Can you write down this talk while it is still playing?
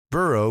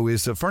Burrow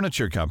is a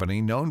furniture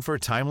company known for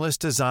timeless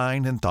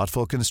design and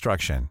thoughtful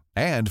construction,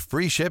 and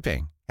free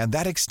shipping, and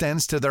that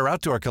extends to their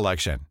outdoor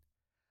collection.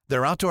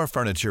 Their outdoor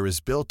furniture is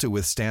built to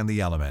withstand the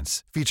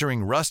elements,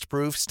 featuring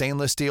rust-proof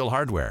stainless steel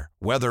hardware,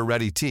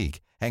 weather-ready teak,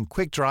 and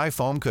quick-dry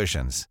foam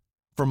cushions.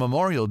 For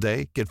Memorial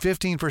Day, get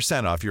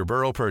 15% off your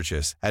Burrow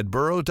purchase at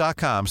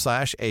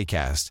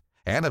burrow.com/ACAST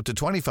and up to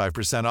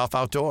 25% off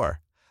outdoor.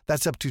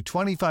 That's up to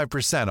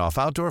 25% off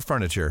outdoor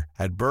furniture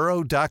at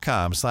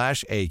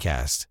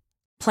burrow.com/ACAST.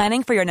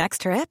 Planning for your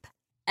next trip?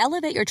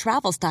 Elevate your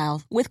travel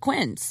style with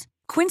Quince.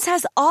 Quince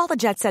has all the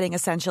jet-setting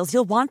essentials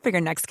you'll want for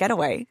your next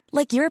getaway,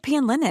 like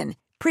European linen,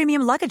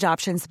 premium luggage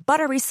options,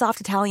 buttery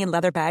soft Italian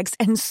leather bags,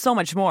 and so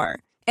much more.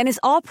 And is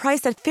all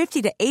priced at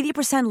 50 to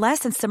 80% less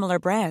than similar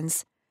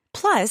brands.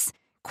 Plus,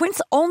 Quince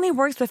only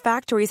works with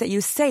factories that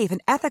use safe and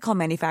ethical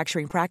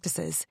manufacturing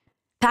practices.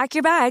 Pack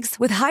your bags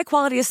with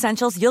high-quality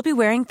essentials you'll be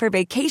wearing for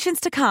vacations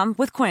to come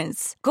with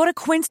Quince. Go to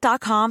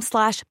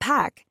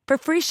quince.com/pack for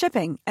free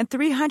shipping and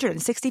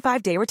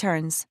 365-day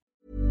returns.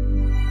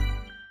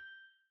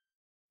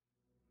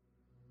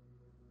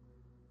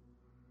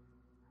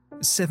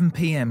 At 7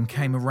 p.m.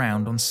 came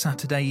around on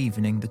Saturday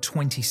evening, the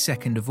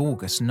 22nd of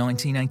August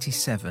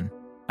 1987.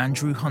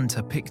 Andrew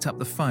Hunter picked up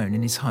the phone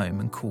in his home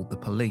and called the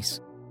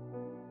police.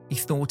 He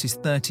thought his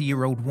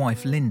 30-year-old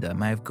wife Linda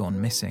may have gone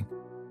missing.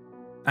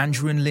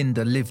 Andrew and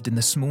Linda lived in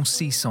the small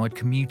seaside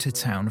commuter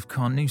town of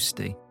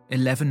Carnoustie,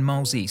 11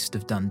 miles east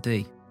of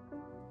Dundee.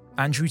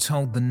 Andrew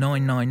told the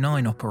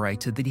 999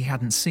 operator that he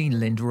hadn't seen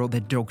Linda or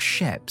their dog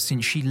Shep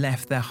since she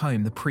left their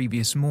home the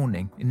previous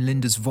morning in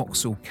Linda's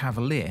Vauxhall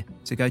Cavalier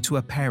to go to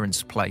her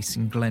parents' place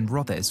in Glen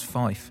Rothes,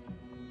 Fife.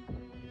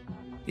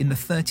 In the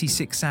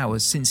 36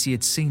 hours since he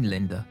had seen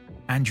Linda,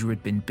 Andrew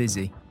had been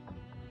busy.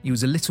 He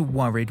was a little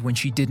worried when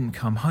she didn't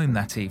come home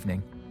that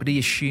evening, but he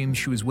assumed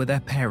she was with her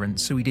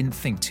parents, so he didn't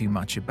think too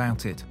much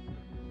about it.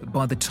 But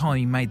by the time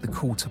he made the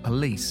call to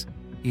police,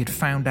 he had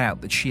found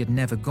out that she had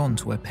never gone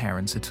to her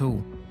parents at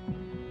all.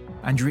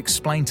 Andrew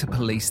explained to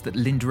police that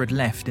Linda had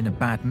left in a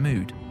bad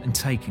mood and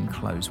taken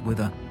clothes with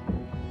her.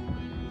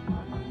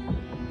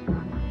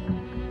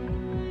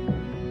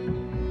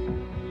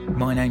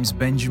 My name's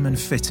Benjamin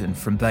Fitton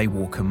from They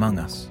Walk Among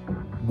Us.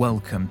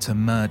 Welcome to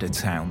Murder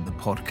Town, the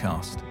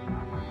podcast.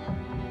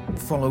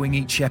 Following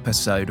each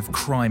episode of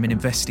Crime and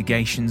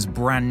Investigation's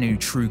brand new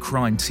true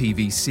crime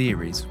TV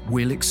series,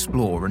 we'll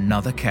explore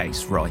another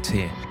case right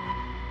here.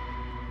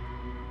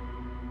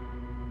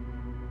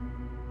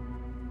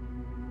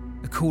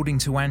 According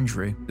to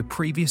Andrew, the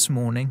previous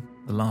morning,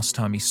 the last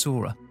time he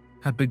saw her,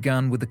 had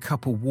begun with the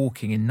couple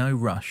walking in no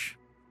rush.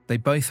 They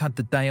both had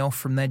the day off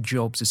from their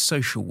jobs as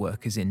social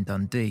workers in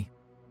Dundee.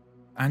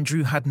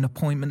 Andrew had an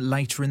appointment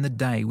later in the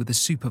day with a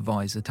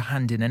supervisor to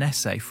hand in an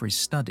essay for his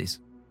studies,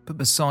 but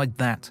beside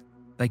that,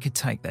 they could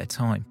take their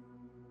time.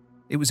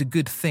 It was a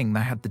good thing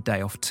they had the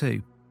day off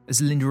too,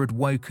 as Linda had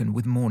woken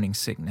with morning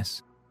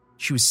sickness.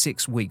 She was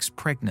 6 weeks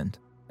pregnant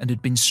and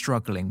had been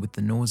struggling with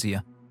the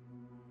nausea.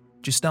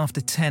 Just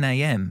after 10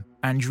 a.m,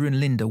 Andrew and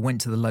Linda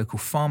went to the local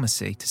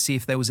pharmacy to see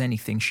if there was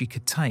anything she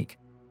could take,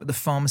 but the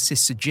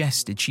pharmacist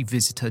suggested she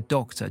visit her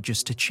doctor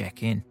just to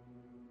check in.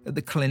 At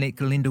the clinic,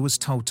 Linda was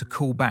told to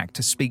call back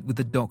to speak with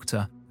the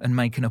doctor and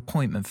make an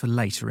appointment for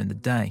later in the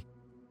day.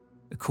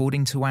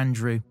 According to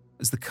Andrew,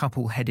 as the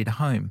couple headed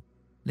home,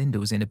 Linda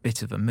was in a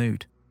bit of a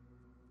mood.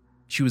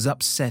 She was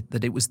upset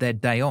that it was their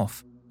day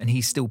off and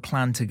he still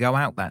planned to go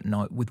out that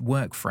night with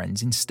work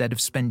friends instead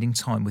of spending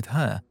time with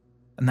her,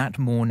 and that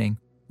morning,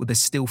 with her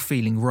still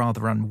feeling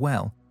rather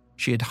unwell,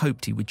 she had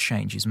hoped he would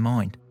change his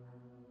mind.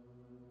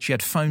 She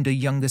had phoned her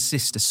younger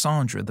sister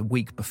Sandra the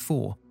week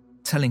before,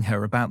 telling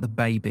her about the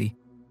baby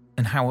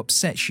and how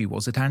upset she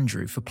was at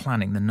Andrew for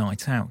planning the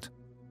night out.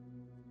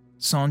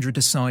 Sandra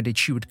decided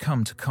she would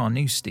come to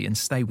Carnoustie and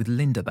stay with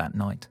Linda that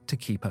night to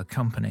keep her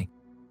company.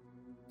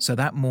 So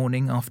that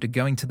morning, after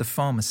going to the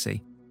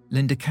pharmacy,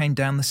 Linda came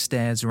down the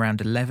stairs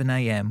around 11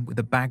 a.m. with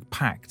a bag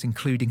packed,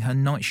 including her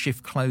night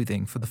shift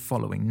clothing for the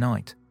following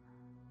night.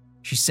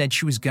 She said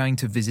she was going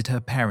to visit her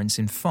parents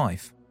in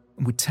Fife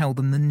and would tell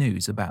them the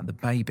news about the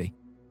baby.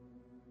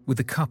 With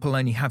the couple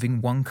only having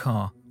one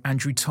car,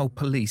 Andrew told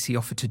police he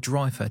offered to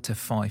drive her to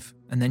Fife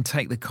and then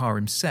take the car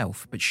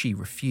himself, but she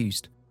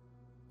refused.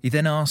 He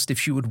then asked if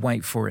she would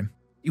wait for him.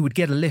 He would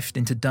get a lift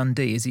into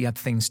Dundee as he had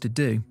things to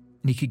do,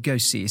 and he could go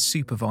see his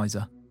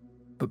supervisor.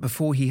 But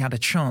before he had a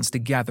chance to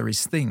gather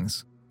his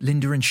things,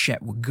 Linda and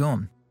Shep were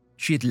gone.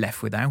 She had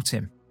left without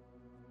him.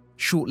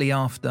 Shortly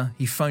after,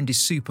 he phoned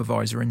his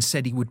supervisor and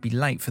said he would be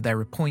late for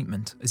their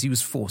appointment as he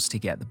was forced to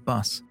get the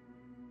bus.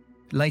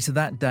 Later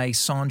that day,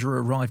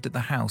 Sandra arrived at the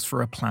house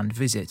for a planned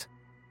visit.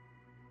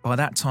 By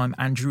that time,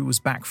 Andrew was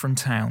back from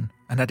town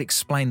and had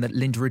explained that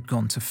Linda had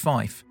gone to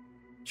Fife.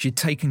 She had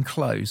taken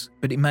clothes,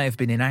 but it may have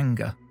been in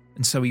anger,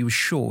 and so he was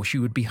sure she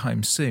would be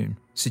home soon,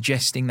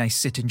 suggesting they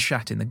sit and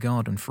chat in the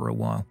garden for a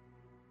while.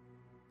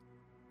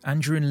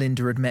 Andrew and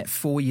Linda had met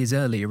 4 years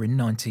earlier in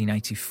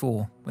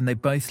 1984, when they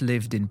both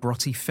lived in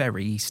Broughty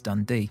Ferry, East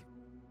Dundee.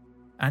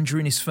 Andrew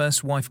and his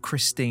first wife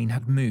Christine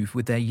had moved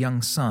with their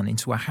young son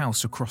into a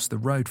house across the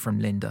road from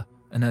Linda,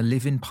 and her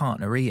live-in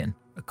partner Ian,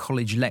 a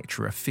college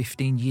lecturer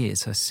 15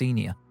 years her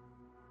senior.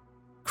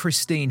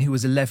 Christine, who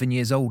was 11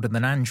 years older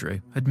than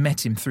Andrew, had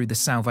met him through the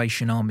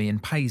Salvation Army in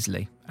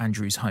Paisley,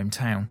 Andrew's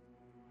hometown.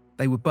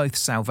 They were both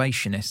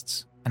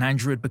Salvationists, and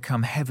Andrew had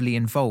become heavily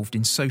involved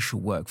in social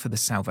work for the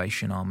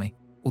Salvation Army,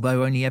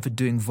 although only ever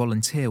doing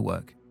volunteer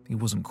work. He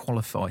wasn't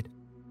qualified.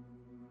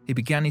 He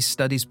began his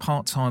studies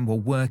part-time while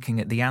working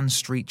at the Ann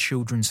Street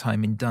Children's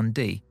Home in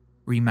Dundee,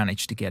 where he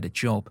managed to get a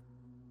job.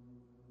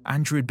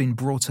 Andrew had been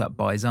brought up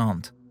by his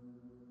aunt.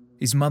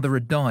 His mother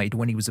had died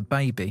when he was a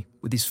baby,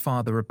 with his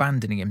father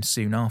abandoning him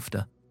soon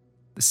after.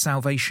 The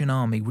Salvation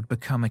Army would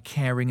become a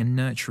caring and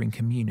nurturing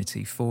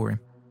community for him.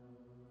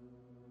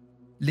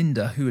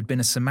 Linda, who had been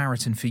a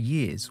Samaritan for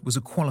years, was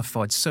a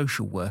qualified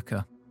social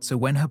worker, so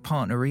when her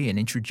partner Ian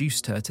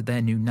introduced her to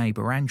their new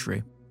neighbour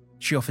Andrew,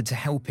 she offered to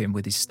help him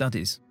with his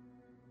studies.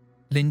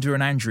 Linda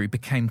and Andrew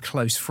became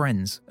close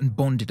friends and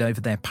bonded over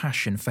their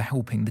passion for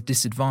helping the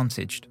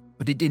disadvantaged,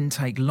 but it didn't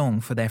take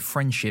long for their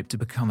friendship to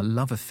become a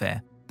love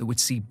affair that would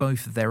see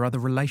both of their other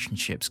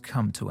relationships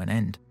come to an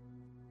end.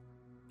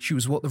 She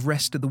was what the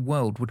rest of the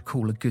world would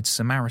call a good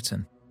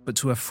Samaritan, but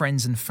to her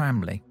friends and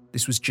family,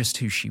 this was just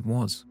who she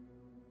was.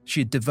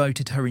 She had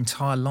devoted her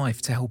entire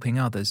life to helping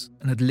others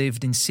and had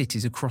lived in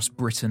cities across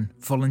Britain,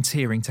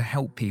 volunteering to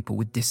help people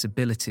with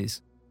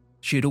disabilities.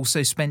 She had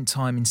also spent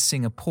time in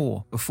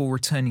Singapore before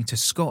returning to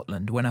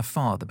Scotland when her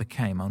father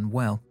became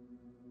unwell.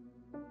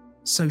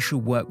 Social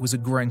work was a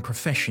growing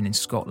profession in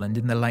Scotland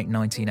in the late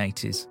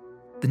 1980s.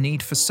 The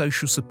need for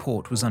social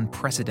support was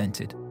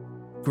unprecedented.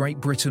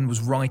 Great Britain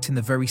was right in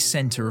the very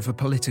centre of a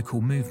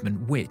political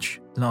movement which,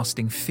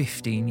 lasting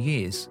 15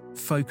 years,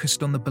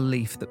 focused on the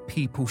belief that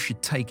people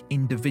should take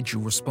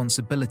individual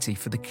responsibility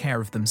for the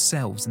care of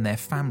themselves and their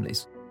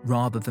families,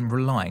 rather than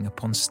relying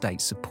upon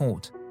state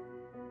support.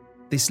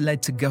 This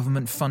led to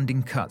government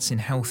funding cuts in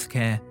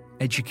healthcare,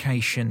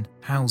 education,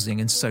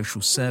 housing and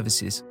social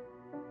services.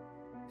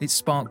 It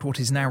sparked what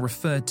is now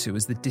referred to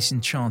as the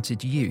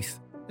disenchanted youth,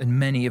 and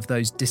many of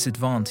those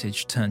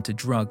disadvantaged turned to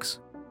drugs.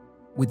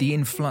 With the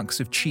influx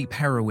of cheap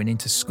heroin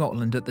into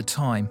Scotland at the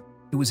time,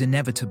 it was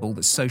inevitable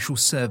that social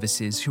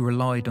services who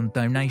relied on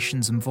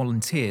donations and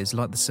volunteers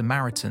like the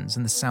Samaritans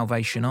and the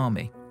Salvation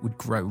Army would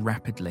grow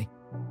rapidly.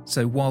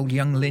 So while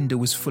young Linda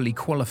was fully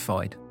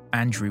qualified,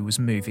 Andrew was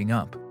moving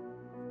up.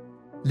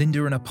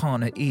 Linda and her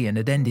partner Ian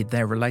had ended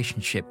their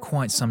relationship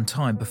quite some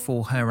time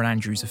before her and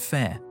Andrew's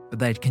affair, but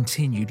they had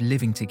continued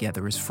living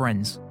together as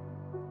friends.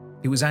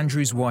 It was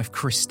Andrew's wife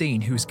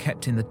Christine who was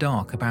kept in the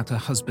dark about her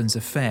husband's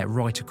affair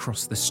right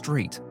across the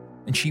street,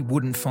 and she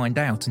wouldn't find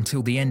out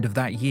until the end of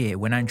that year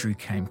when Andrew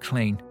came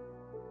clean.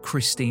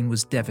 Christine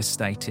was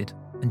devastated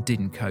and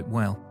didn't cope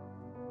well.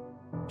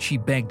 She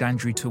begged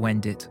Andrew to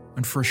end it,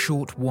 and for a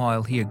short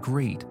while he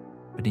agreed,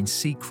 but in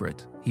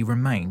secret he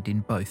remained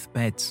in both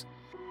beds.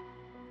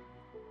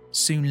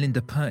 Soon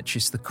Linda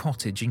purchased the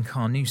cottage in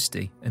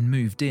Carnoustie and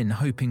moved in,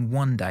 hoping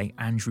one day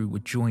Andrew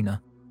would join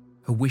her.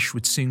 Her wish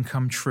would soon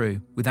come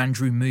true, with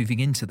Andrew moving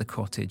into the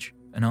cottage,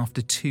 and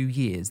after 2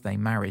 years they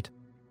married.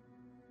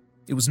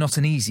 It was not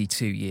an easy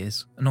 2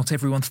 years, and not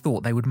everyone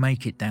thought they would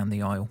make it down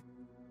the aisle.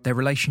 Their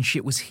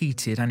relationship was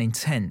heated and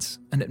intense,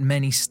 and at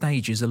many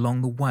stages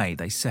along the way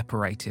they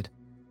separated.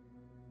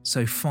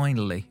 So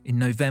finally, in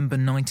November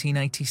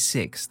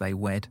 1986, they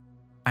wed.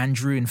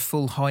 Andrew in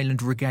full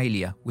Highland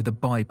regalia with a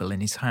Bible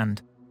in his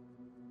hand.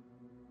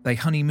 They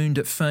honeymooned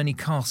at Fernie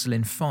Castle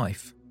in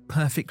Fife,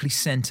 perfectly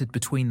centred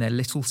between their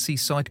little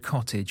seaside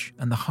cottage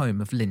and the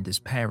home of Linda's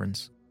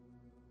parents.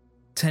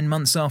 10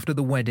 months after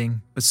the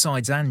wedding,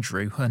 besides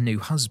Andrew, her new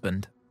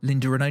husband,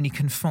 Linda had only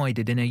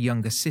confided in her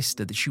younger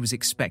sister that she was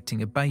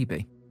expecting a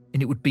baby,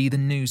 and it would be the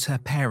news her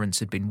parents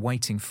had been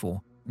waiting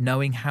for,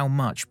 knowing how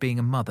much being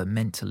a mother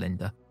meant to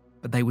Linda,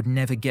 but they would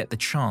never get the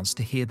chance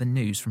to hear the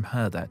news from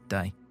her that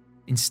day.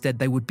 Instead,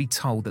 they would be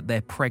told that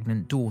their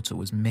pregnant daughter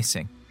was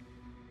missing.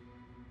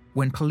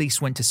 When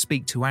police went to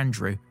speak to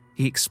Andrew,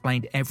 he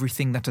explained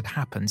everything that had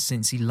happened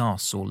since he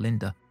last saw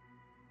Linda.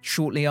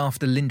 Shortly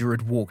after Linda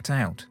had walked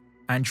out,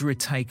 Andrew had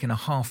taken a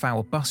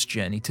half-hour bus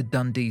journey to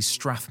Dundee's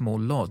Strathmore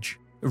Lodge,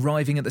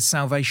 arriving at the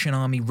Salvation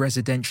Army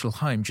residential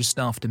home just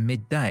after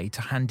midday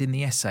to hand in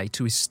the essay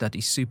to his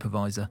study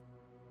supervisor.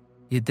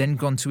 He had then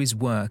gone to his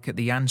work at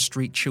the Ann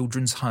Street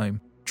Children's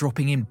Home,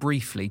 dropping in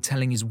briefly,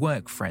 telling his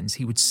work friends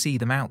he would see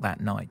them out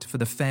that night for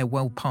the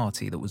farewell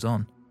party that was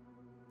on.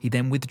 He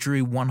then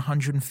withdrew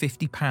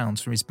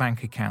 £150 from his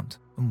bank account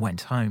and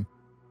went home.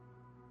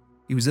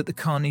 He was at the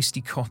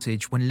Carnoustie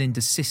cottage when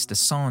Linda's sister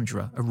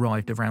Sandra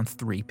arrived around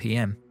 3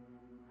 p.m.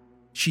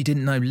 She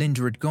didn't know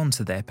Linda had gone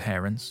to their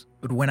parents,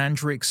 but when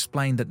Andrew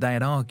explained that they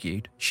had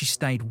argued, she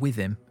stayed with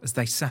him as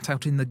they sat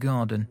out in the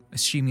garden,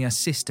 assuming her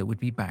sister would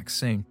be back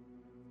soon.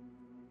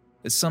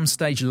 At some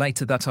stage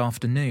later that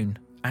afternoon,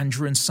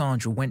 Andrew and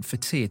Sandra went for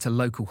tea at a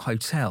local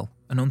hotel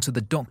and onto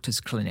the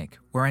doctor's clinic,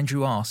 where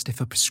Andrew asked if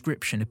a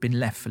prescription had been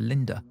left for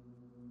Linda,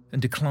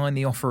 and declined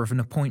the offer of an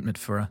appointment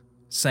for her,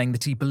 saying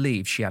that he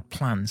believed she had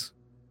plans.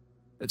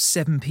 At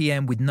 7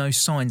 p.m, with no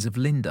signs of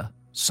Linda,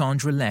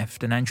 Sandra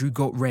left and Andrew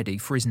got ready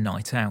for his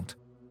night out.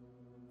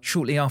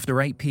 Shortly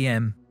after 8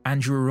 p.m,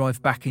 Andrew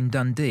arrived back in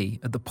Dundee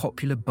at the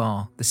popular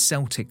bar, the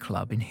Celtic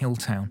Club in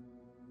Hilltown.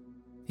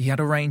 He had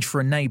arranged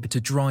for a neighbour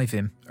to drive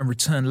him and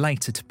return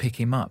later to pick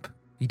him up.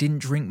 He didn't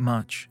drink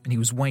much and he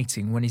was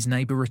waiting when his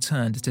neighbour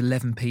returned at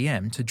 11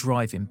 p.m. to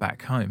drive him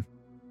back home.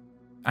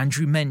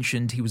 Andrew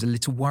mentioned he was a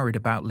little worried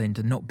about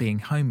Linda not being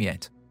home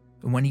yet,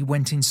 and when he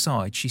went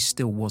inside she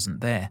still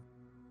wasn't there.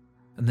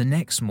 And the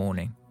next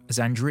morning, as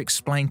Andrew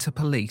explained to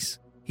police,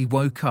 he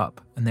woke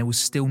up and there was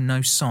still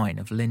no sign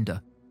of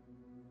Linda.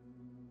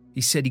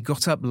 He said he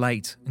got up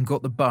late and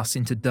got the bus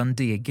into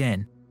Dundee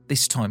again,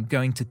 this time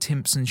going to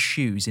Timpson's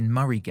Shoes in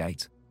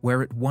Murraygate,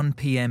 where at 1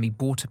 p.m. he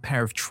bought a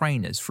pair of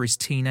trainers for his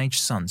teenage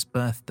son's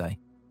birthday.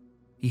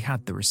 He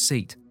had the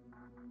receipt.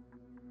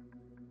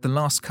 The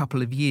last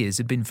couple of years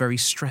had been very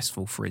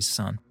stressful for his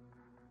son.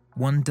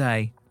 One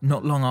day,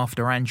 not long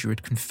after Andrew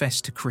had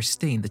confessed to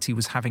Christine that he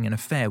was having an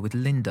affair with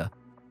Linda,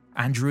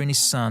 Andrew and his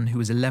son, who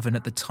was 11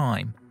 at the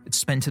time, had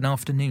spent an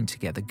afternoon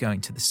together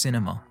going to the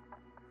cinema.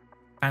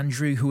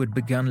 Andrew, who had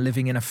begun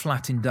living in a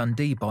flat in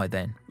Dundee by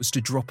then, was to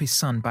drop his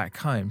son back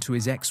home to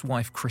his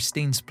ex-wife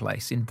Christine's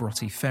place in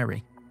Broughty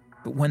Ferry.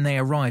 But when they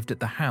arrived at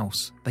the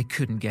house, they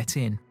couldn't get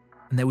in,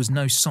 and there was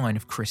no sign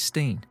of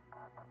Christine.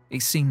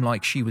 It seemed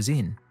like she was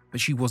in,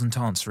 but she wasn't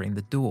answering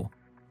the door.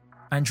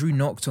 Andrew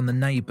knocked on the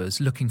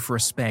neighbours looking for a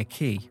spare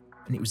key,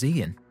 and it was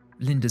Ian,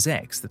 Linda's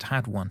ex, that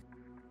had one.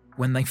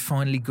 When they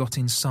finally got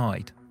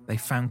inside, they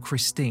found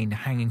Christine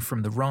hanging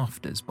from the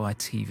rafters by a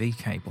TV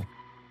cable.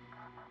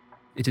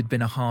 It had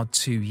been a hard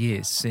 2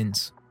 years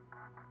since.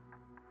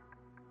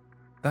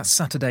 That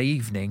Saturday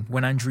evening,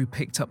 when Andrew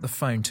picked up the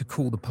phone to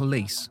call the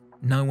police,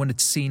 no one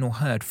had seen or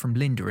heard from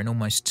Linda in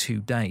almost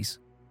 2 days.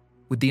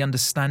 With the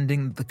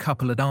understanding that the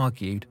couple had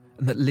argued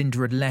and that Linda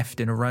had left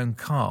in her own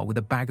car with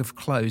a bag of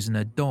clothes and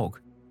her dog,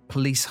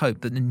 police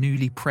hoped that the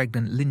newly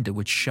pregnant Linda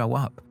would show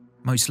up,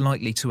 most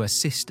likely to her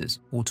sister's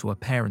or to her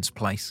parents'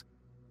 place.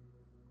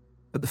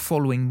 But the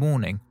following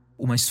morning,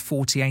 almost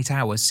 48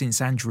 hours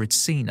since Andrew had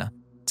seen her,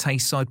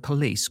 Tayside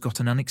police got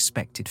an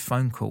unexpected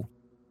phone call.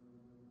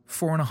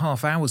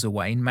 4.5 hours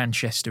away in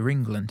Manchester,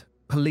 England,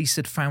 police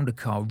had found a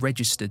car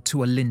registered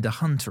to a Linda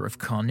Hunter of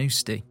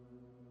Carnoustie.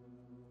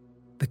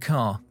 The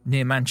car,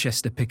 near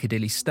Manchester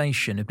Piccadilly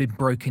Station, had been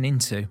broken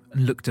into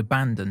and looked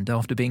abandoned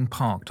after being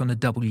parked on a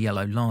double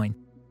yellow line.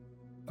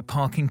 A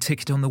parking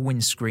ticket on the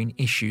windscreen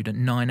issued at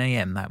 9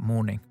 a.m. that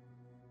morning.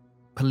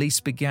 Police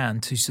began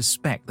to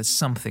suspect that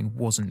something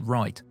wasn't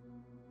right,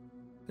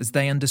 as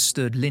they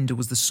understood Linda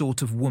was the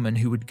sort of woman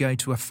who would go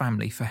to her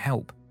family for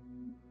help.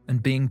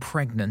 And being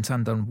pregnant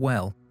and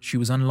unwell, she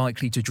was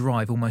unlikely to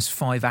drive almost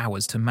 5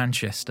 hours to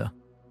Manchester.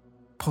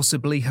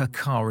 Possibly her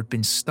car had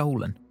been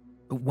stolen,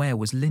 but where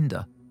was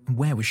Linda and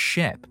where was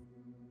Shep?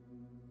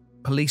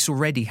 Police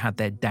already had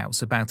their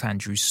doubts about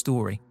Andrew's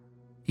story.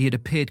 He had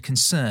appeared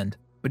concerned,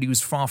 but he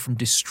was far from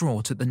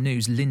distraught at the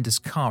news Linda's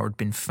car had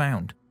been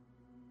found.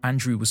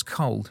 Andrew was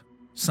cold.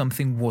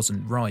 Something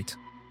wasn't right.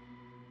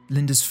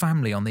 Linda's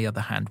family, on the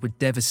other hand, were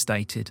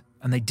devastated,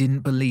 and they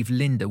didn't believe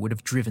Linda would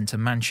have driven to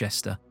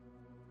Manchester.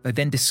 They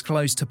then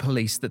disclosed to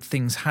police that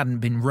things hadn't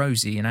been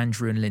rosy in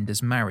Andrew and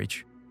Linda's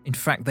marriage. In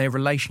fact, their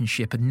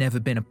relationship had never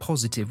been a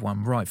positive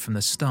one right from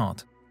the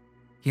start.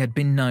 He had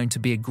been known to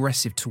be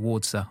aggressive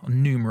towards her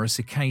on numerous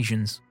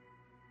occasions.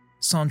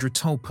 Sandra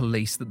told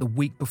police that the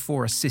week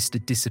before her sister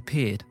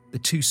disappeared, the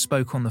two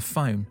spoke on the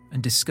phone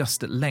and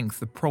discussed at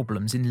length the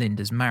problems in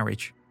Linda's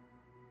marriage.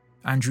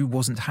 Andrew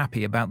wasn't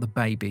happy about the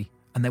baby,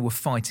 and they were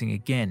fighting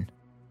again.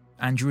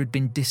 Andrew had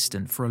been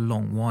distant for a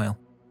long while.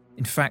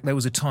 In fact, there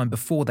was a time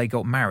before they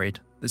got married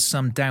that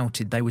some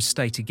doubted they would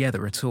stay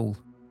together at all.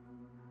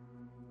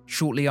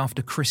 Shortly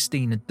after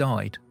Christine had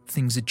died,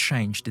 things had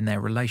changed in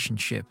their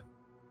relationship.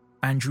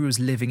 Andrew was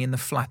living in the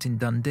flat in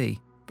Dundee,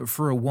 but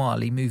for a while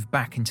he moved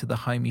back into the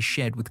home he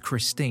shared with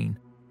Christine,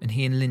 and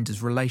he and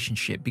Linda's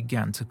relationship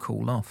began to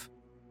cool off.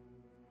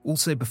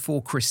 Also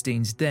before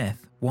Christine's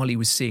death, while he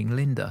was seeing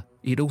Linda,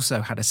 he had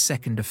also had a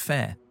second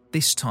affair,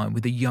 this time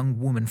with a young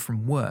woman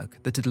from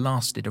work that had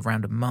lasted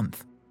around a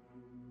month.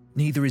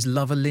 Neither his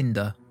lover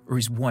Linda or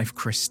his wife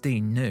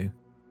Christine knew.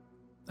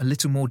 A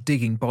little more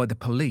digging by the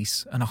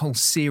police and a whole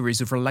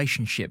series of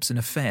relationships and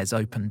affairs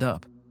opened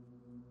up.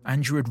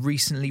 Andrew had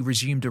recently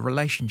resumed a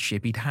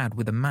relationship he'd had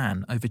with a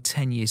man over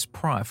 10 years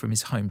prior from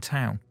his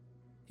hometown.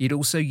 He had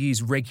also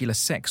used regular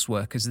sex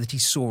workers that he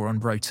saw on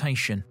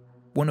rotation,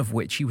 one of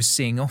which he was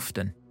seeing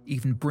often,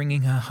 even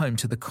bringing her home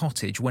to the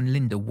cottage when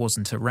Linda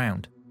wasn't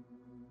around.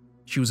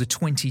 She was a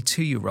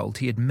 22-year-old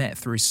he had met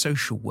through his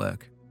social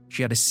work.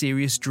 She had a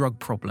serious drug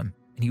problem,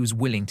 and he was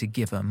willing to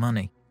give her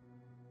money.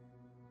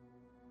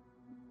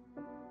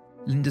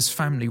 Linda's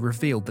family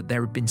revealed that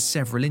there had been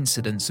several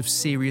incidents of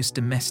serious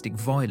domestic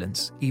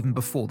violence even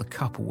before the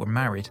couple were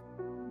married.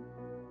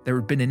 There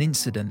had been an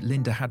incident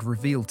Linda had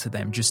revealed to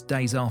them just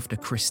days after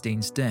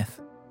Christine's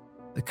death.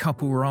 The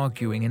couple were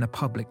arguing in a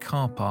public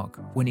car park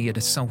when he had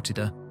assaulted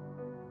her.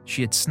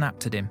 She had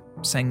snapped at him,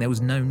 saying there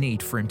was no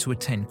need for him to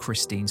attend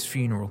Christine's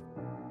funeral.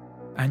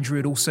 Andrew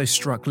had also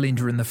struck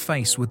Linda in the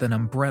face with an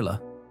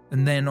umbrella,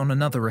 And then on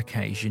another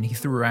occasion, he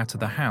threw her out of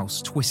the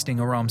house, twisting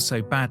her arm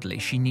so badly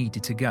she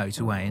needed to go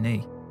to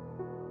A&E.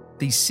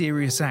 These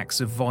serious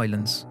acts of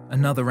violence,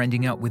 another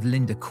ending up with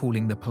Linda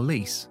calling the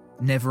police,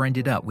 never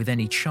ended up with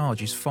any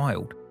charges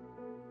filed.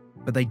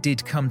 But they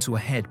did come to a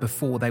head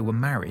before they were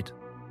married,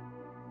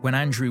 when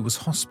Andrew was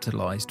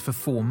hospitalised for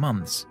 4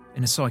 months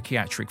in a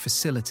psychiatric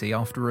facility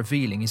after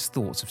revealing his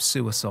thoughts of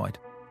suicide.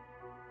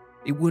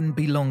 It wouldn't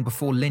be long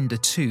before Linda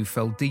too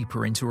fell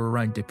deeper into her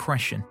own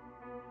depression.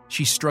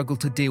 She struggled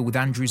to deal with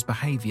Andrew's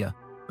behaviour,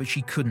 but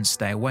she couldn't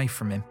stay away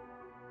from him.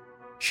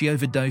 She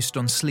overdosed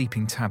on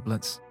sleeping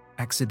tablets,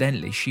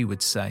 accidentally she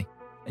would say,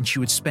 and she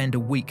would spend a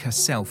week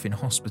herself in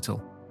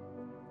hospital.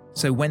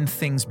 So when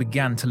things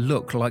began to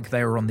look like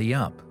they were on the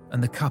up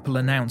and the couple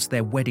announced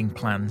their wedding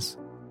plans,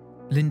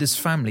 Linda's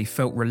family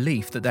felt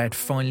relief that they had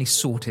finally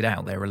sorted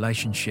out their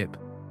relationship.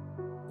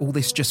 All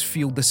this just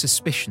fueled the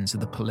suspicions of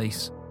the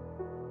police.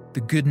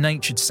 The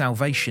good-natured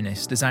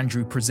salvationist, as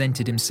Andrew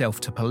presented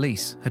himself to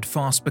police, had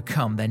fast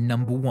become their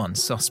number one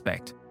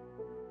suspect.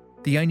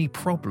 The only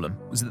problem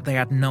was that they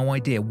had no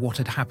idea what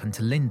had happened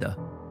to Linda,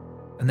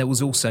 and there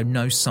was also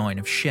no sign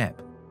of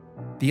Shep.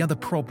 The other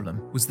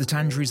problem was that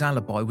Andrew's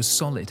alibi was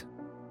solid.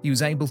 He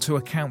was able to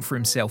account for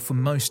himself for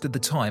most of the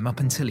time up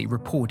until he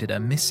reported her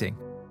missing.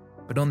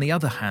 But on the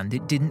other hand,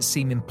 it didn't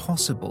seem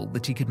impossible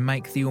that he could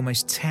make the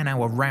almost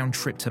 10-hour round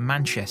trip to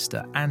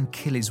Manchester and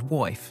kill his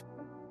wife.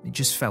 It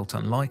just felt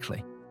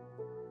unlikely.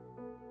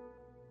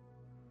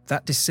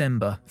 That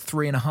December,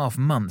 3.5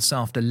 months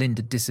after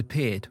Linda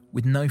disappeared,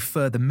 with no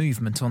further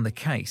movement on the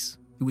case,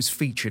 it was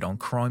featured on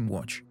Crime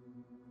Watch.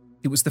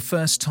 It was the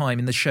first time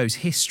in the show's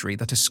history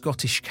that a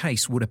Scottish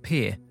case would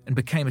appear and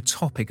became a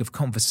topic of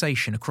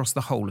conversation across the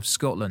whole of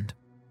Scotland.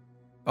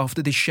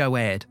 After this show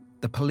aired,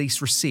 the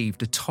police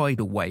received a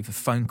tidal wave of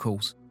phone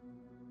calls.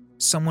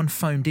 Someone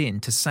phoned in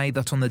to say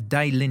that on the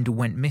day Linda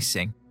went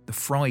missing, the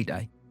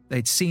Friday,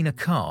 they'd seen a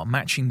car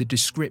matching the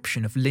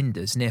description of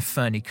Linda's near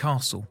Ferny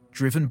Castle,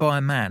 driven by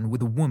a man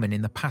with a woman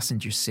in the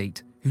passenger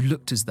seat who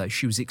looked as though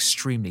she was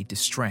extremely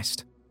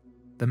distressed.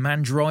 The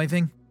man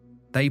driving?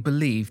 They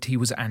believed he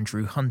was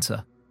Andrew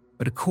Hunter,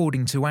 but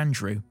according to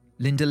Andrew,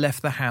 Linda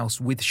left the house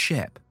with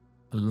Shep,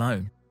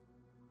 alone.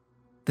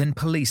 Then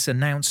police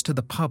announced to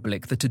the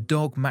public that a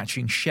dog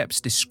matching Shep's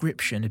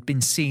description had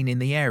been seen in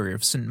the area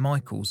of St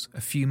Michael's,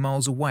 a few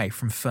miles away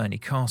from Ferny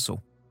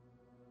Castle.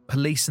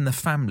 Police and the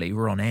family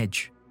were on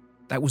edge.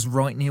 That was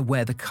right near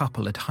where the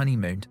couple had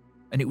honeymooned,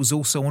 and it was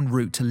also en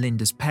route to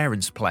Linda's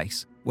parents'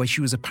 place, where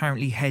she was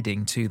apparently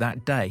heading to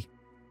that day.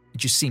 It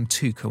just seemed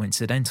too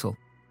coincidental.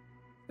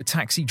 A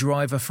taxi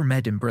driver from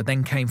Edinburgh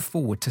then came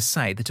forward to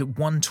say that at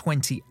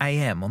 1:20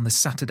 a.m. on the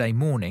Saturday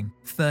morning,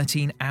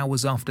 13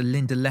 hours after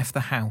Linda left the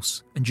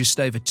house and just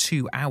over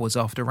 2 hours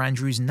after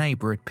Andrew's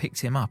neighbour had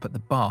picked him up at the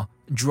bar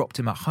and dropped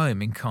him at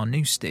home in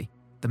Carnoustie,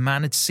 the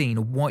man had seen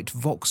a white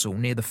Vauxhall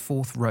near the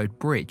Forth Road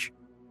Bridge.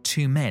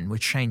 2 men were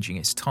changing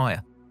its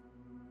tyre.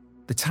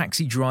 The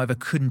taxi driver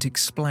couldn't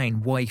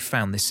explain why he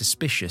found this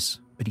suspicious,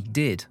 but he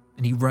did,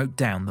 and he wrote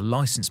down the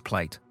licence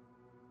plate.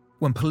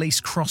 When police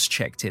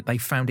cross-checked it, they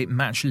found it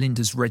matched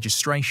Linda's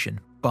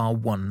registration, bar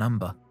one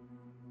number.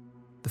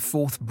 The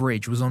Forth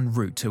Bridge was en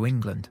route to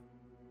England.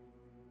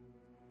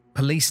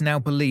 Police now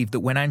believed that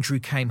when Andrew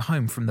came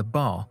home from the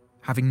bar,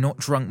 having not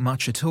drunk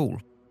much at all,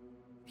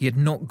 he had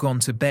not gone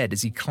to bed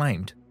as he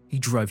claimed. He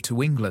drove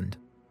to England.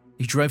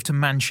 He drove to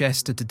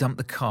Manchester to dump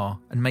the car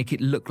and make it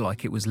look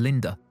like it was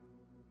Linda.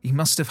 He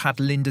must have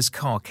had Linda's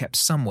car kept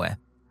somewhere,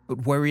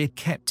 but where he had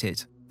kept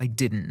it, they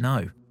didn't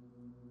know.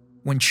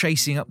 When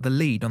chasing up the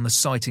lead on the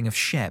sighting of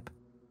Shep,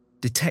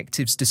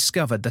 detectives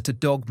discovered that a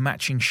dog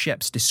matching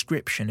Shep's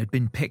description had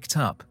been picked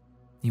up.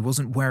 He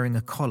wasn't wearing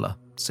a collar,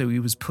 so he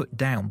was put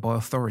down by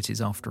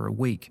authorities after a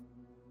week.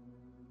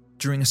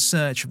 During a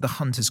search of the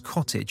Hunter's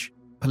cottage,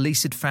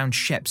 police had found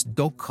Shep's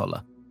dog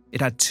collar.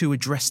 It had 2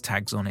 address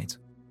tags on it,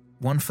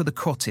 one for the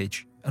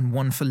cottage and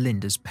one for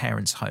Linda's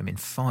parents' home in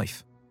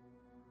Fife.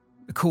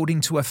 According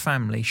to her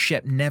family,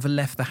 Shep never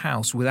left the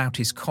house without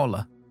his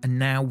collar, and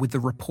now with the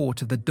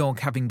report of the dog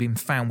having been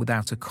found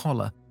without a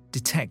collar,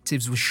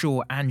 detectives were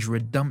sure Andrew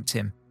had dumped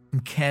him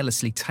and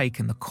carelessly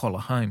taken the collar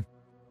home.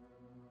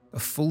 A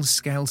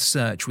full-scale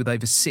search with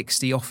over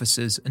 60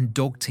 officers and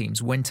dog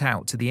teams went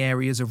out to the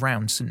areas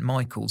around St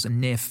Michael's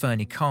and near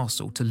Ferny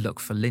Castle to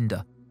look for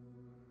Linda.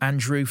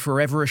 Andrew,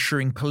 forever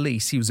assuring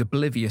police he was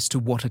oblivious to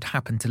what had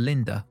happened to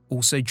Linda,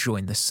 also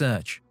joined the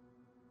search.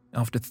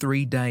 After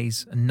 3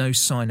 days and no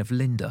sign of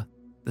Linda,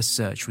 the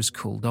search was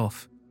called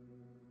off.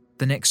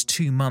 The next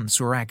 2 months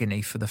were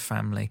agony for the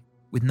family,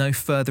 with no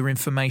further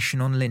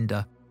information on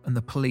Linda and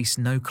the police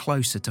no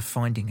closer to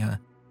finding her,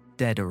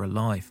 dead or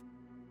alive.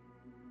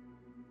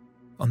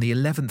 On the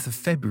 11th of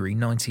February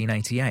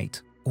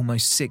 1988,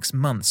 almost 6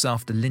 months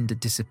after Linda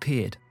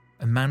disappeared,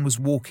 a man was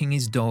walking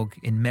his dog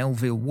in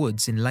Melville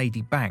Woods in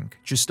Ladybank,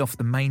 just off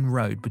the main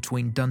road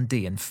between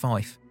Dundee and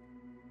Fife.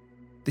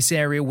 This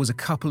area was a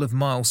couple of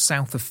miles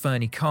south of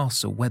Ferny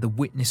Castle, where the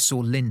witness saw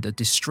Linda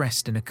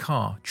distressed in a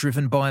car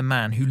driven by a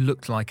man who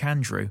looked like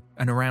Andrew,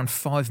 and around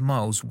 5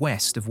 miles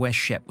west of where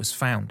Shep was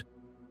found.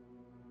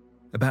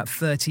 About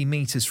 30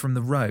 metres from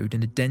the road,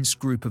 in a dense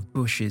group of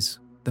bushes,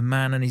 the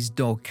man and his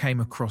dog came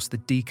across the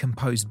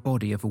decomposed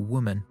body of a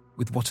woman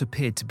with what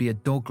appeared to be a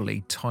dog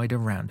lead tied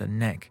around her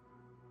neck.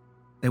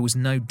 There was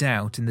no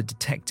doubt in the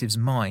detectives'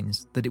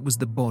 minds that it was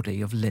the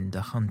body of Linda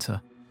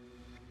Hunter.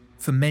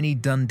 For many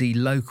Dundee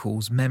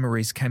locals,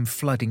 memories came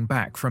flooding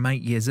back from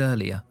 8 years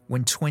earlier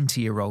when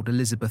 20-year-old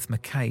Elizabeth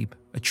McCabe,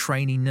 a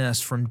trainee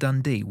nurse from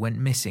Dundee, went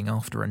missing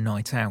after a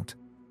night out.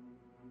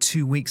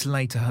 2 weeks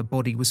later, her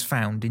body was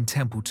found in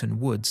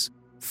Templeton Woods,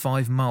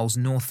 5 miles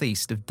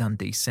northeast of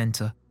Dundee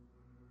Centre.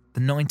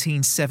 The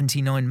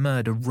 1979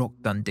 murder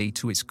rocked Dundee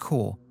to its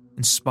core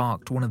and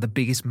sparked one of the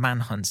biggest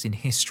manhunts in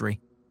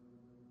history.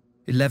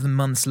 11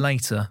 months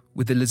later,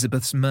 with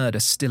Elizabeth's murder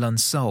still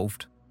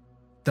unsolved,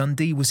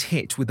 Dundee was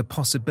hit with the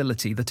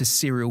possibility that a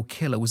serial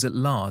killer was at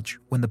large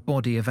when the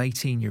body of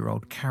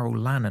 18-year-old Carol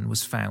Lannon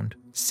was found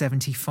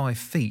 75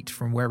 feet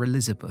from where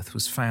Elizabeth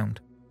was found.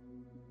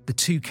 The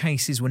two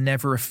cases were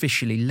never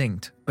officially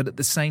linked, but at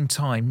the same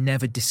time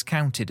never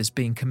discounted as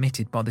being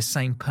committed by the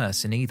same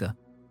person either.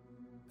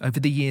 Over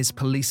the years,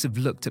 police have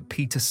looked at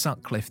Peter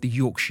Sutcliffe, the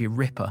Yorkshire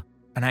Ripper,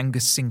 and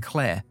Angus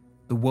Sinclair,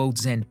 the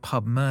World's End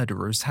pub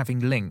murderer, as having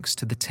links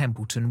to the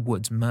Templeton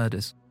Woods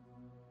murders.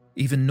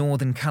 Even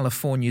Northern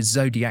California's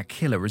Zodiac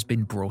Killer has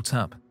been brought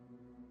up.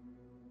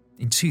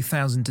 In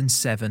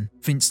 2007,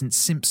 Vincent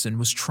Simpson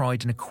was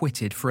tried and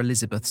acquitted for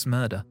Elizabeth's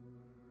murder.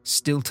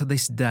 Still to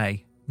this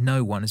day,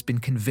 no one has been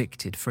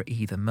convicted for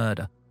either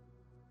murder.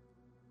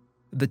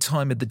 At the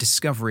time of the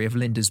discovery of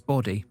Linda's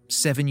body,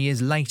 7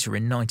 years later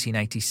in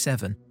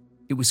 1987,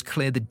 it was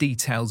clear the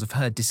details of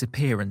her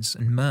disappearance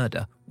and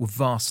murder were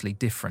vastly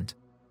different,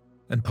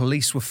 and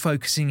police were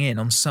focusing in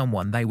on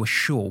someone they were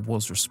sure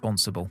was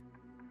responsible.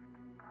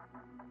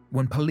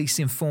 When police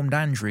informed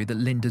Andrew that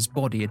Linda's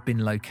body had been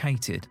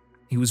located,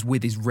 he was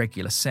with his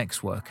regular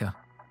sex worker.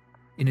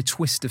 In a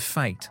twist of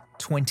fate,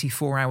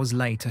 24 hours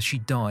later she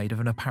died of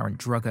an apparent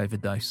drug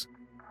overdose.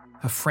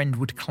 Her friend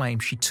would claim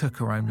she took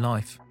her own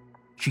life.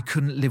 She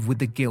couldn't live with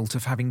the guilt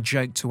of having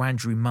joked to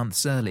Andrew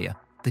months earlier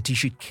that he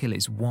should kill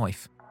his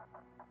wife.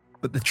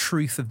 But the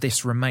truth of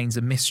this remains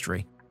a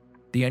mystery.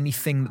 The only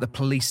thing that the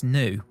police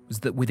knew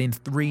was that within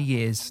 3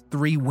 years,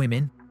 3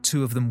 women,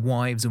 2 of them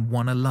wives and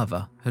 1 a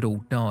lover, had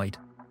all died.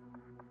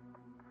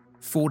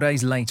 4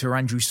 days later,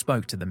 Andrew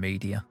spoke to the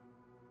media.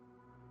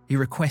 He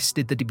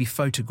requested that he be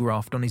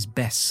photographed on his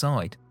best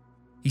side.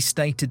 He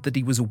stated that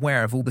he was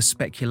aware of all the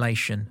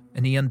speculation,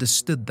 and he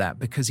understood that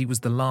because he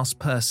was the last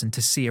person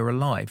to see her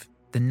alive,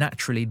 then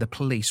naturally the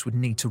police would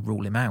need to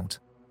rule him out.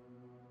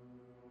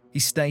 He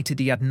stated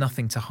he had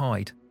nothing to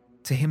hide.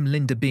 To him,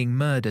 Linda being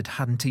murdered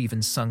hadn't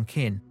even sunk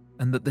in,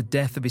 and that the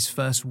death of his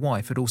first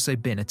wife had also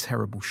been a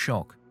terrible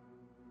shock.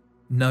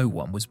 No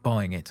one was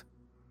buying it.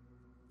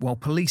 While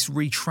police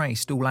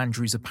retraced all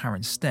Andrew's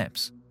apparent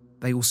steps,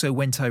 they also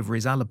went over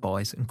his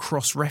alibis and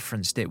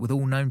cross-referenced it with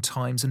all known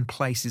times and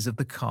places of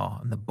the car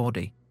and the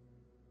body.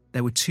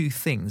 There were 2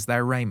 things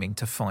they were aiming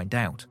to find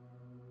out.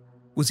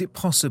 Was it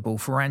possible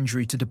for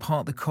Andrew to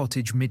depart the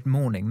cottage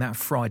mid-morning that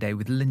Friday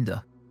with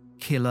Linda,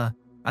 kill her,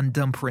 and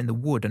dump her in the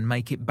wood and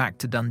make it back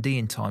to Dundee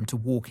in time to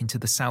walk into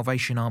the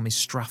Salvation Army's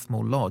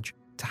Strathmore Lodge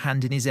to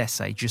hand in his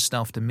essay just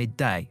after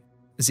midday,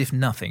 as if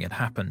nothing had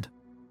happened?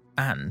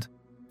 And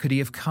could he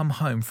have come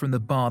home from the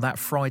bar that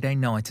Friday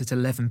night at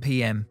 11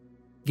 p.m,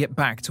 get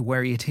back to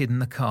where he had hidden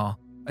the car,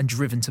 and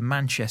driven to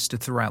Manchester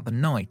throughout the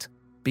night,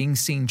 being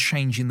seen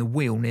changing the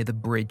wheel near the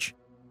bridge,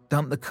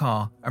 dump the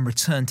car and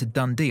return to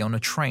Dundee on a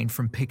train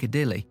from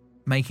Piccadilly,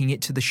 making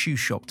it to the shoe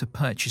shop to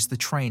purchase the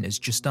trainers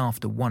just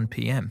after 1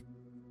 p.m.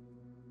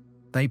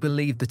 They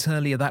believed that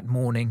earlier that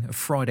morning of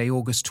Friday,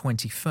 August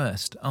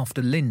 21st,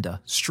 after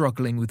Linda,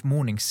 struggling with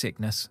morning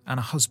sickness, and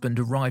her husband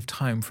arrived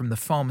home from the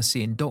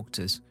pharmacy and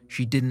doctors,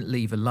 she didn't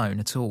leave alone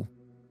at all.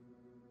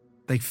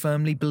 They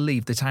firmly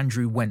believed that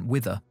Andrew went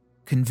with her,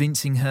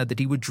 convincing her that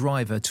he would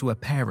drive her to her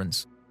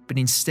parents, but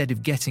instead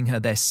of getting her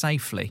there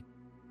safely,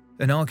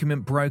 an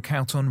argument broke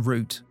out en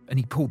route and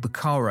he pulled the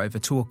car over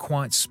to a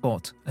quiet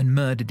spot and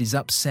murdered his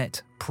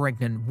upset,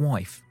 pregnant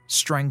wife,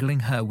 strangling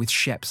her with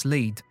Shep's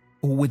lead,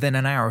 all within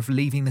an hour of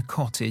leaving the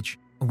cottage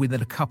and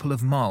within a couple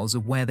of miles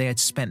of where they had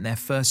spent their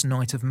first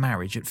night of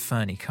marriage at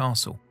Fernie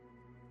Castle.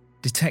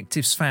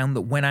 Detectives found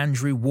that when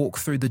Andrew walked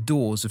through the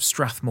doors of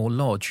Strathmore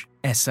Lodge,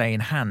 essay in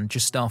hand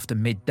just after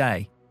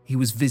midday, he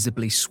was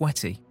visibly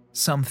sweaty,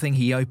 something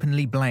he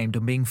openly blamed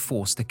on being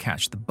forced to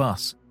catch the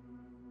bus.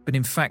 But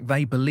in fact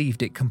they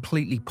believed it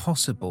completely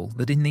possible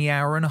that in the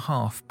hour and a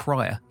half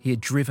prior he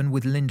had driven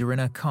with Linda in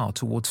her car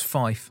towards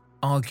Fife,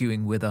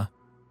 arguing with her,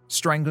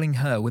 strangling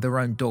her with her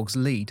own dog's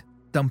lead,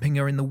 dumping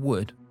her in the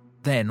wood.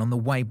 Then on the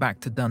way back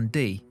to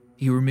Dundee,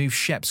 he removed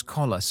Shep's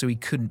collar so he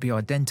couldn't be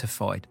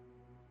identified,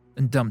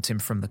 and dumped him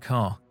from the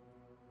car.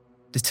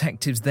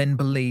 Detectives then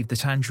believed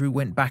that Andrew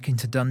went back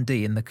into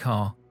Dundee in the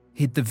car,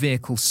 hid the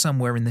vehicle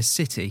somewhere in the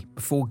city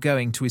before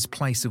going to his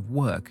place of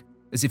work,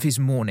 as if his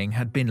morning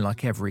had been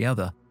like every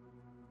other.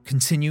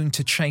 Continuing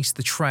to chase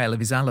the trail of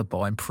his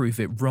alibi and prove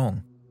it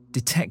wrong,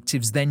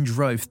 detectives then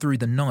drove through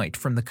the night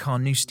from the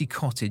Carnoustie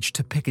cottage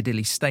to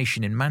Piccadilly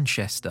station in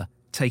Manchester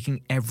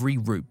taking every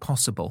route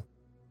possible.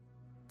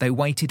 They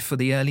waited for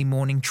the early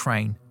morning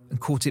train and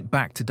caught it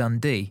back to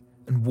Dundee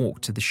and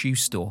walked to the shoe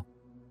store.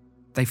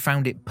 They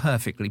found it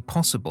perfectly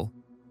possible,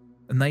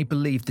 and they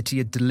believed that he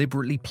had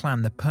deliberately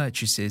planned the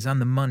purchases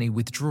and the money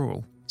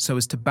withdrawal so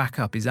as to back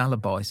up his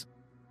alibis.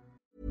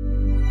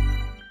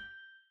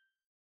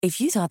 If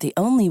you thought the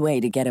only way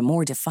to get a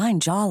more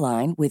defined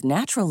jawline with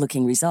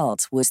natural-looking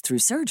results was through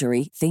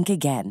surgery, think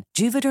again.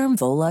 Juvederm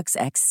Volux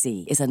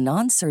XC is a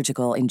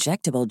non-surgical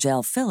injectable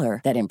gel filler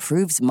that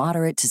improves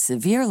moderate to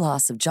severe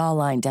loss of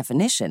jawline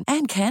definition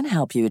and can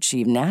help you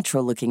achieve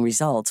natural-looking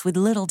results with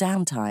little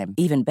downtime.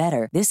 Even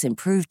better, this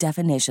improved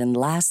definition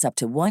lasts up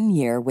to 1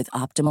 year with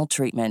optimal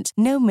treatment.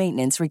 No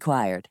maintenance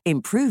required.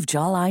 Improve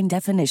jawline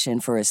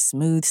definition for a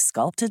smooth,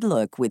 sculpted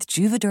look with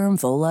Juvederm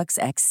Volux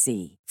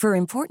XC. For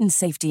important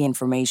safety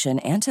information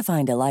and to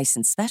find a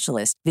licensed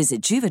specialist,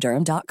 visit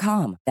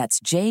Juvederm.com. That's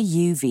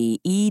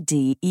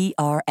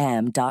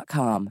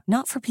JUVEDERM.com.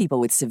 Not for people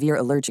with severe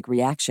allergic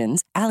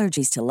reactions,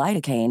 allergies to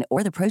lidocaine,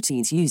 or the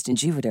proteins used in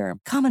Juvederm.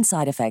 Common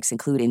side effects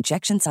include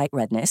injection site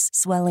redness,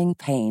 swelling,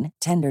 pain,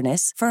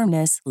 tenderness,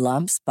 firmness,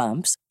 lumps,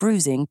 bumps,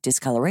 bruising,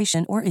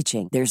 discoloration, or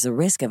itching. There's a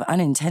risk of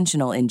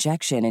unintentional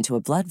injection into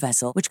a blood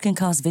vessel, which can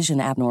cause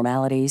vision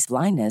abnormalities,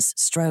 blindness,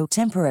 stroke,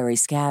 temporary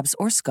scabs,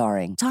 or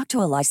scarring. Talk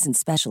to a licensed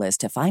specialist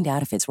to find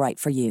out if it's right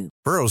for you.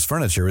 Burrow's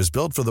furniture is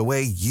built for the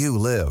way you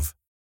live.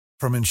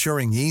 From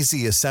ensuring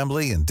easy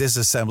assembly and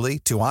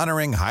disassembly to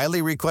honoring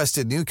highly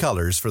requested new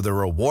colors for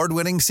their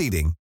award-winning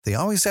seating, they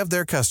always have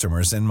their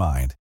customers in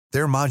mind.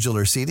 Their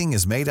modular seating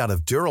is made out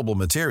of durable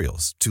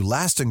materials to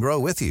last and grow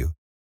with you.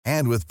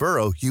 And with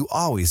Burrow, you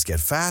always get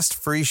fast,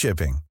 free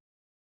shipping.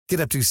 Get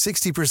up to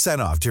 60%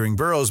 off during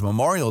Burrow's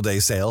Memorial Day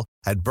sale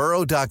at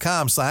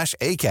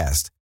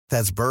burrow.com/ACAST.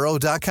 That's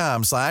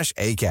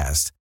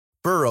burrow.com/ACAST.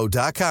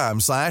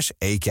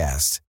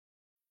 burrow.com/ACAST.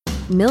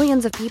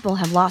 Millions of people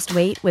have lost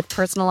weight with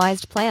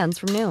personalized plans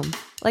from Noom.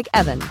 Like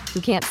Evan,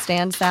 who can't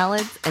stand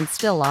salads and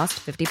still lost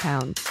 50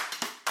 pounds.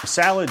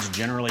 Salads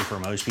generally for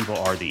most people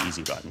are the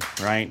easy button,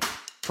 right?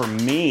 For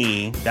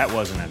me, that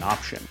wasn't an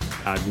option.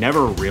 I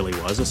never really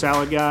was a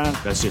salad guy.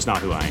 That's just not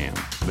who I am.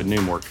 But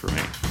Noom worked for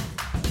me.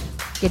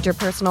 Get your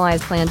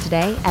personalized plan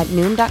today at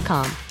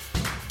Noom.com.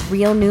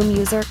 Real Noom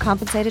user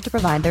compensated to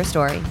provide their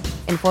story.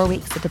 In 4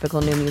 weeks, the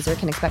typical Noom user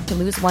can expect to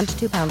lose 1 to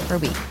 2 pounds per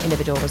week.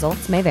 Individual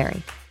results may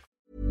vary.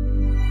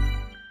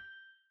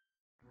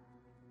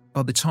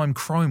 By the time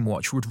Crime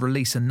Watch would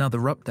release another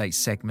update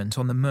segment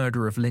on the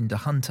murder of Linda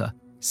Hunter,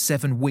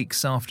 7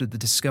 weeks after the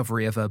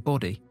discovery of her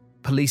body,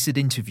 police had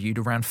interviewed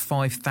around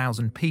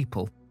 5,000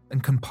 people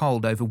and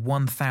compiled over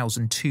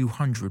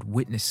 1,200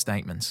 witness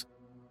statements.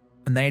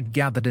 And they had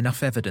gathered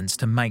enough evidence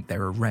to make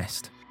their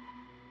arrest.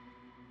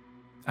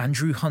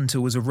 Andrew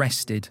Hunter was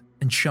arrested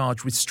and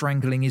charged with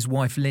strangling his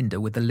wife Linda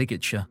with a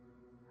ligature.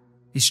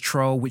 His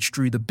trial, which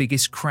drew the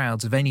biggest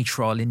crowds of any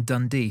trial in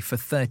Dundee for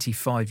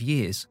 35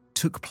 years,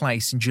 took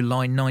place in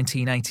July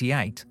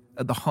 1988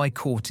 at the High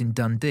Court in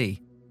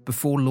Dundee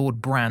before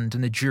Lord Brand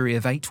and a jury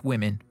of 8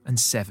 women and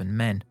 7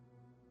 men.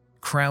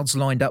 Crowds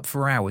lined up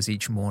for hours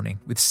each morning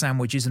with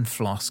sandwiches and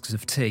flasks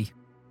of tea.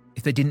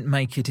 If they didn't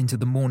make it into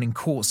the morning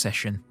court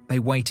session, they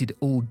waited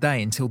all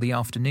day until the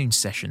afternoon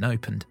session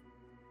opened.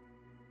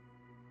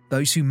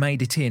 Those who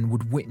made it in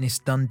would witness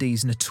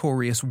Dundee's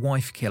notorious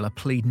wife killer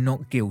plead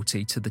not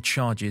guilty to the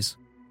charges.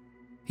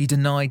 He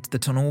denied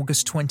that on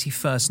August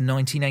 21st,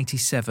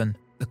 1987,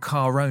 the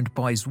car owned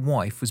by his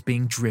wife was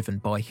being driven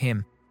by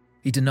him.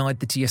 He denied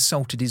that he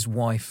assaulted his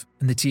wife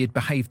and that he had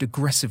behaved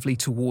aggressively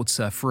towards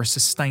her for a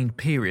sustained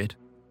period,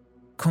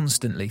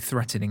 constantly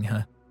threatening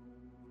her.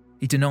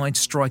 He denied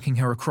striking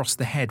her across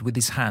the head with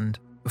his hand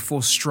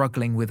before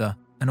struggling with her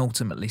and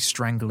ultimately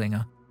strangling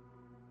her.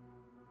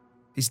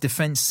 His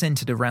defence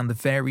centred around the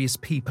various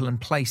people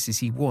and places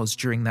he was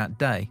during that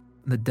day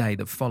and the day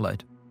that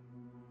followed.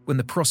 When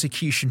the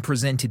prosecution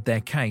presented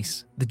their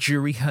case, the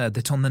jury heard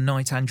that on the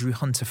night Andrew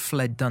Hunter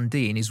fled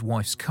Dundee in his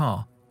wife's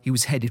car, he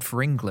was headed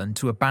for England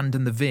to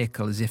abandon the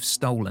vehicle as if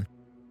stolen.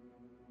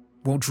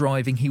 While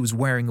driving, he was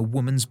wearing a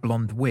woman's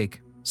blonde wig,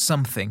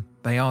 something,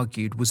 they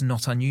argued, was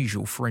not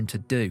unusual for him to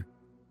do.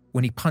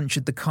 When he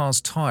punctured the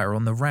car's tyre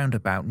on the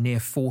roundabout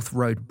near Forth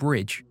Road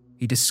Bridge,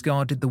 he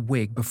discarded the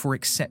wig before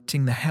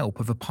accepting the help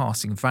of a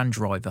passing van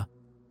driver.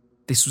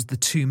 This was the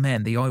 2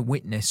 men the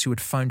eyewitness who had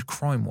phoned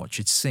Crime Watch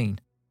had seen.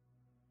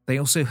 They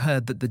also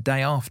heard that the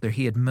day after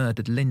he had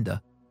murdered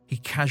Linda, he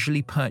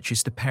casually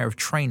purchased a pair of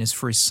trainers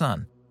for his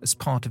son as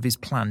part of his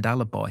planned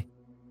alibi.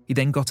 He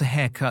then got a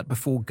haircut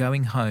before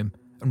going home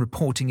and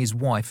reporting his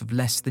wife of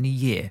less than a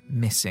year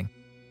missing.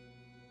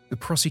 The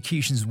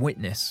prosecution's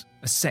witness,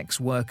 a sex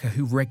worker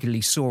who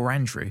regularly saw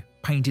Andrew,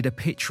 painted a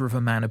picture of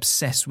a man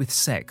obsessed with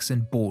sex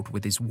and bored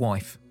with his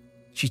wife.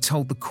 She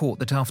told the court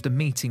that after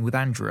meeting with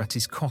Andrew at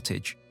his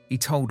cottage, he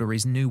told her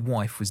his new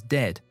wife was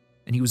dead,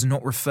 and he was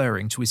not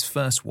referring to his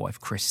first wife,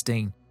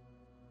 Christine.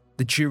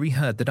 The jury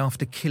heard that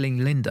after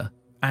killing Linda,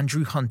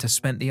 Andrew Hunter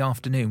spent the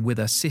afternoon with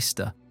her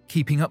sister,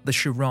 keeping up the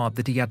charade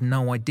that he had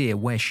no idea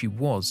where she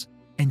was,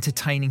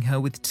 entertaining her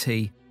with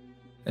tea,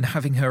 and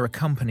having her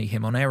accompany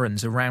him on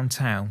errands around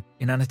town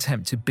in an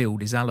attempt to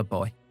build his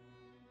alibi.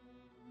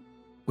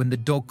 When the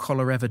dog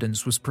collar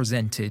evidence was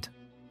presented,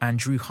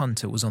 Andrew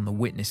Hunter was on the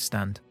witness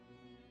stand.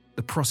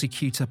 The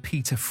prosecutor,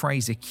 Peter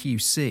Fraser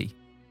QC,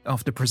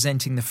 after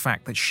presenting the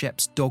fact that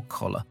Shep's dog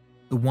collar,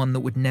 the one that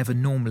would never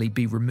normally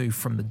be removed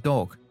from the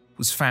dog,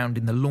 was found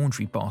in the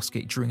laundry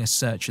basket during a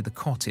search of the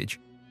cottage,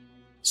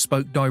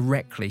 spoke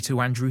directly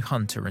to Andrew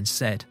Hunter and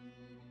said,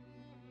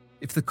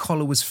 "If the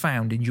collar was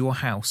found in your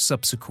house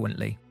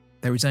subsequently,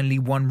 there is only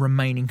one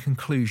remaining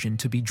conclusion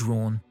to be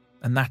drawn,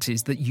 and that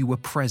is that you were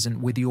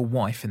present with your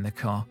wife in the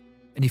car,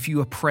 and if you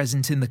were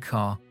present in the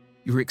car,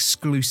 you're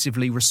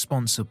exclusively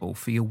responsible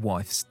for your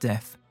wife's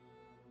death."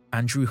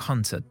 Andrew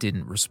Hunter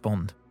didn't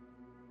respond.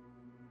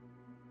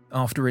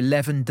 After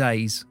 11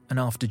 days and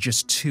after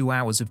just 2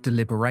 hours of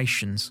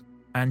deliberations,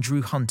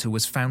 Andrew Hunter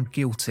was found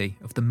guilty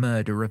of the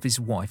murder of his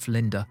wife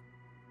Linda.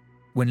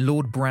 When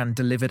Lord Brand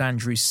delivered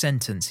Andrew's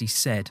sentence, he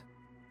said,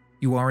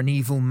 "You are an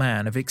evil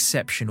man of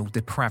exceptional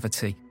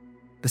depravity.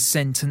 The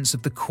sentence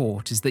of the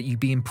court is that you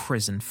be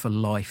imprisoned for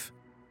life."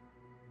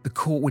 The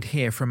court would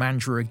hear from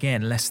Andrew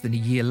again less than a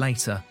year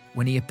later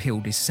when he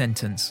appealed his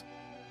sentence.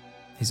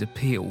 His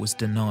appeal was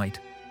denied.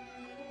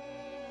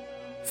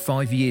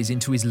 5 years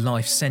into his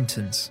life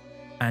sentence,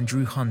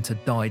 Andrew Hunter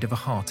died of a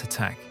heart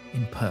attack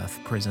in Perth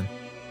prison.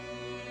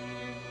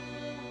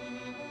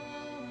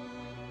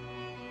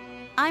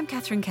 I'm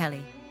Catherine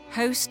Kelly,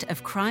 host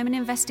of Crime and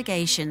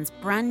Investigation's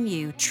brand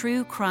new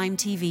true crime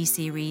TV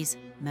series,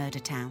 Murder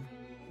Town.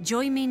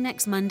 Join me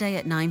next Monday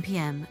at 9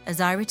 p.m. as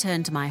I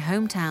return to my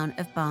hometown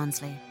of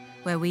Barnsley,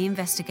 where we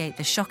investigate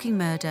the shocking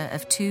murder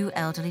of 2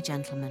 elderly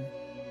gentlemen.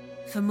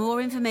 For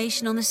more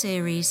information on the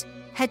series,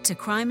 head to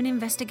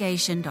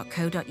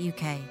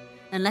crimeandinvestigation.co.uk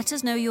and let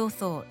us know your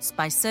thoughts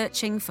by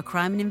searching for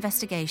Crime and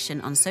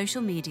Investigation on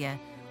social media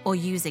or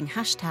using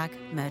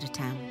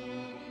 #MurderTown.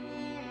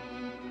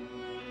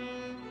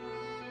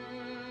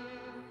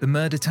 The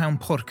Murder Town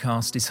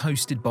podcast is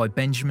hosted by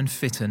Benjamin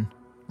Fitton,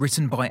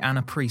 written by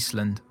Anna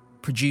Priestland,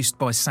 produced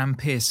by Sam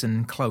Pearson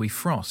and Chloe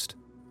Frost,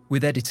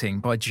 with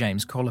editing by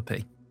James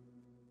Colopy.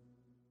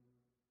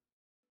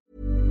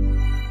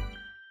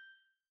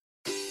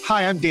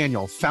 Hi, I'm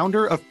Daniel,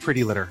 founder of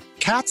Pretty Litter.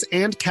 Cats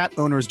and cat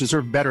owners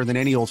deserve better than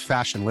any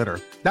old-fashioned litter.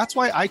 That's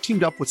why I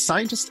teamed up with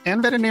scientists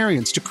and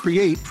veterinarians to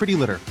create Pretty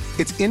Litter.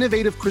 Its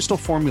innovative crystal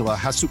formula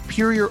has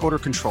superior odor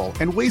control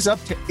and weighs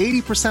up to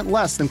 80%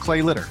 less than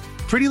clay litter.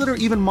 Pretty Litter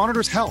even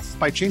monitors health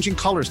by changing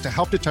colors to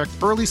help detect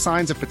early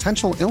signs of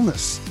potential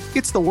illness.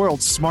 It's the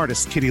world's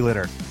smartest kitty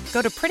litter.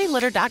 Go to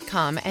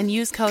prettylitter.com and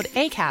use code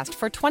ACAST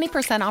for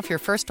 20% off your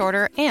first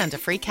order and a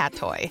free cat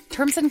toy.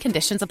 Terms and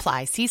conditions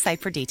apply. See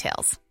site for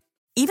details.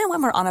 Even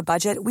when we're on a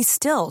budget, we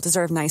still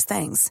deserve nice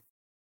things.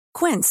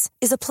 Quince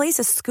is a place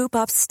to scoop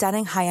up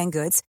stunning high-end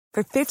goods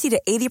for 50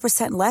 to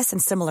 80% less than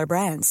similar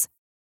brands.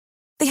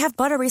 They have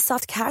buttery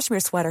soft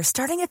cashmere sweaters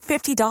starting at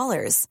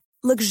 $50,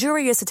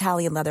 luxurious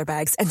Italian leather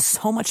bags, and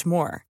so much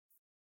more.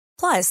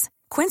 Plus,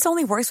 Quince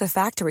only works with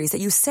factories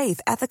that use safe,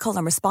 ethical,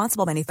 and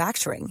responsible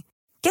manufacturing.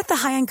 Get the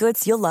high-end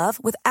goods you'll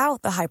love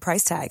without the high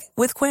price tag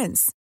with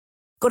Quince.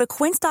 Go to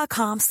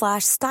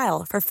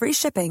quince.com/style for free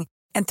shipping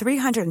and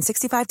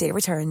 365-day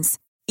returns.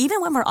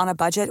 Even when we're on a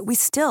budget, we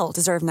still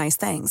deserve nice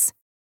things.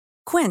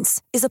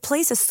 Quince is a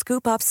place to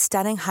scoop up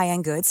stunning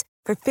high-end goods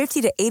for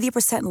 50 to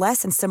 80%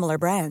 less than similar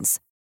brands.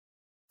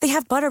 They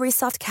have buttery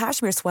soft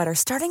cashmere sweaters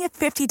starting at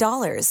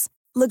 $50,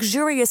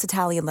 luxurious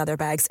Italian leather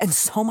bags, and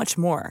so much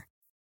more.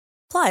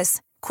 Plus,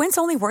 Quince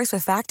only works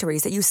with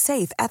factories that use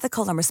safe,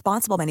 ethical, and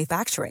responsible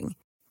manufacturing.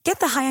 Get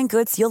the high-end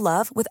goods you'll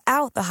love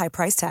without the high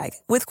price tag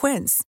with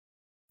Quince.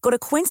 Go to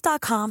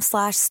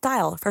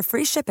quince.com/style for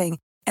free shipping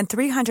and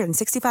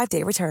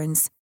 365-day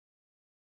returns.